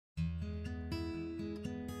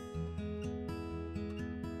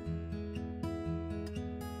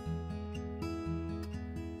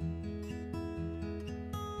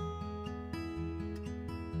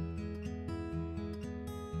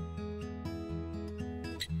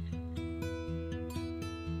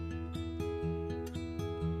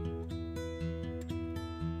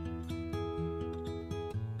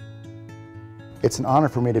It's an honor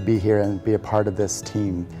for me to be here and be a part of this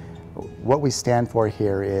team. What we stand for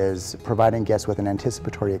here is providing guests with an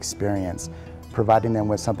anticipatory experience, providing them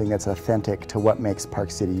with something that's authentic to what makes Park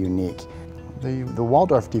City unique. The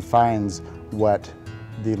Waldorf defines what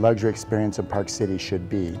the luxury experience of Park City should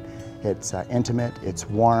be. It's intimate, it's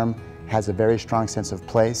warm, has a very strong sense of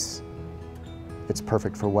place. It's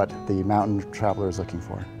perfect for what the mountain traveler is looking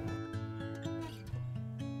for.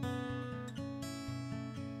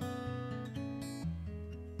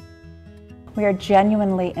 We are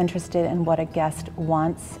genuinely interested in what a guest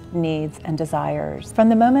wants, needs, and desires. From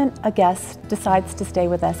the moment a guest decides to stay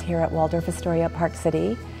with us here at Waldorf Astoria Park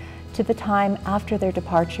City, to the time after their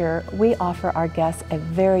departure, we offer our guests a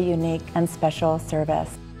very unique and special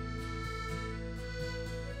service.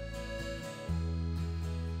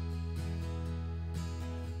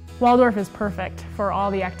 Waldorf is perfect for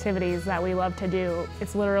all the activities that we love to do.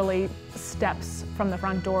 It's literally steps from the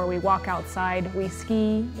front door. We walk outside, we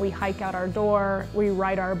ski, we hike out our door, we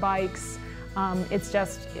ride our bikes.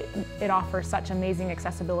 It offers such amazing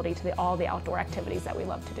accessibility to all the outdoor activities that we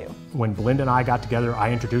love to do. When Belinda and I got together,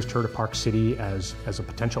 I introduced her to Park City as a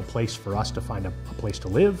potential place for us to find a place to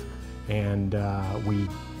live, and we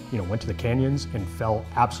went to the canyons and fell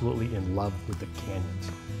absolutely in love with the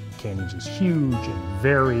canyons. Canyons is huge and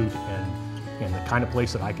varied and the kind of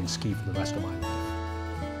place that I can ski for the rest of my life.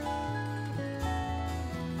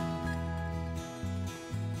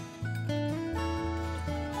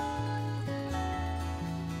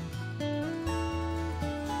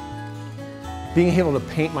 Being able to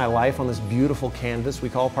paint my life on this beautiful canvas we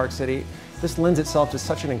call Park City, this lends itself to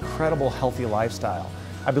such an incredible, healthy lifestyle.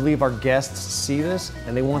 I believe our guests see this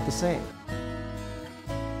and they want the same.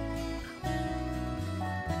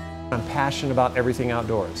 I'm passionate about everything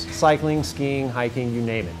outdoors. Cycling, skiing, hiking, you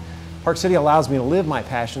name it. Park City allows me to live my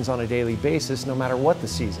passions on a daily basis no matter what the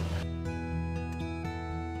season.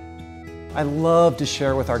 I love to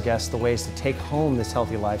share with our guests the ways to take home this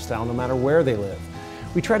healthy lifestyle no matter where they live.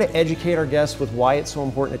 We try to educate our guests with why it's so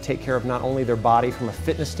important to take care of not only their body from a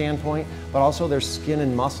fitness standpoint, but also their skin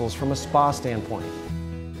and muscles from a spa standpoint.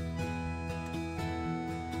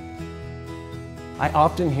 I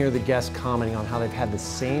often hear the guests commenting on how they've had the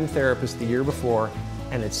same therapist the year before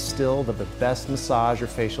and it's still the best massage or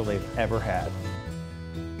facial they've ever had.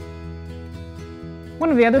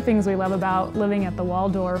 One of the other things we love about living at the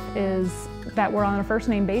Waldorf is that we're on a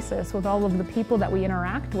first-name basis with all of the people that we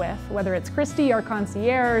interact with, whether it's Christy, our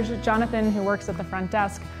concierge, Jonathan, who works at the front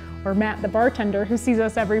desk, or Matt, the bartender, who sees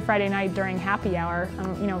us every Friday night during happy hour.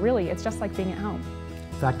 Really, it's just like being at home.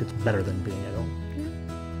 In fact, it's better than being at home.